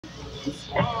I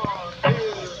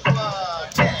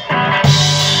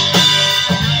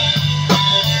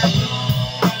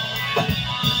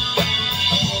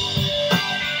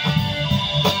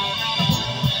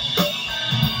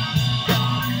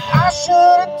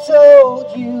should have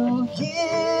told you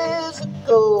years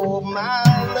ago, my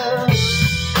love.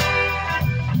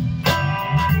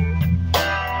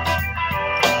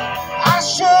 I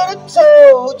should have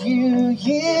told you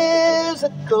years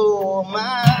ago,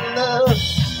 my love.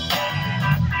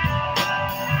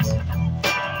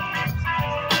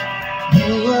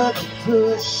 You were the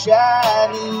push I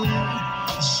need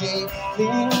to shake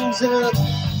things up.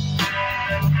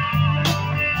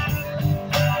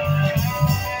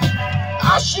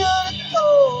 I should have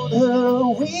told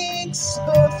her weeks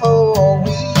before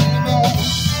we met.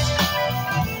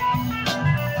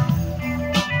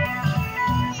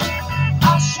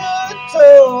 I should have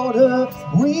told her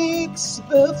weeks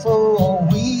before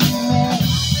we met.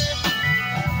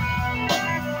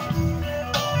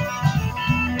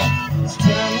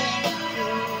 Tell me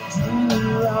things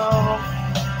were wrong,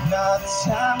 not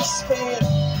time spent.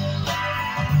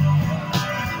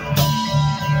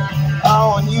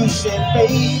 Oh, and you said,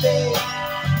 baby,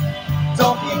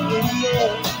 don't be an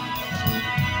idiot.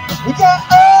 We got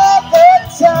all the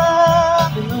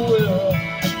time in the world.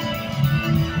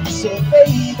 You said,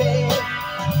 baby,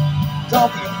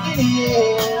 don't be an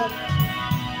idiot.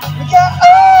 We got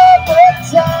all the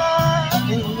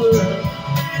time in the world.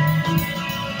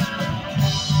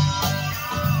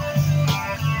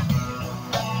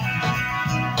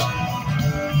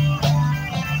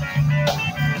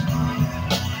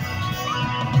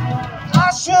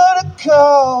 I should have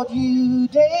called you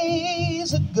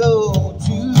days ago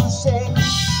to say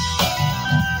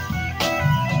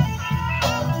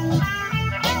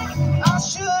I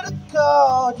should have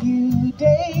called you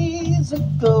days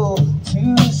ago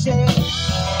to say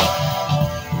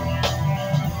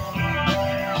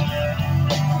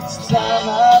it's time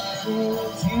I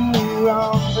proved you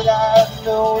wrong, but I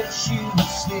know what you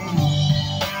say.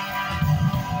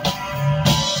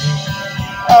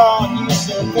 Oh, and you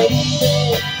said,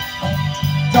 baby,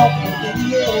 don't be an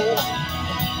idiot.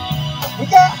 We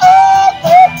got all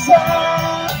the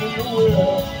time in the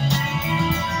world.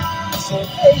 You said,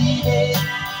 baby,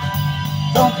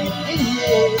 don't be an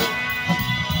idiot.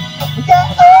 We got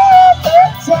all the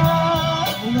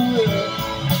time in the world.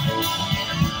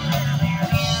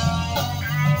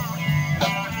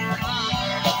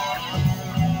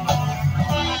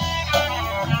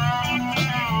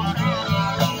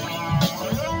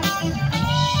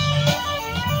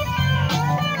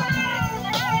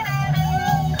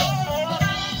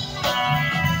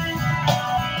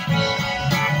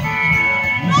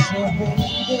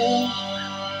 Baby,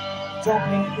 don't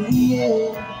be an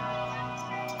idiot.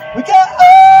 We got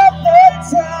all the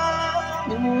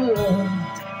time in the world.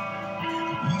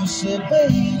 You said,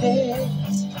 baby,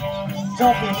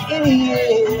 don't be an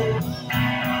idiot.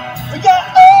 We got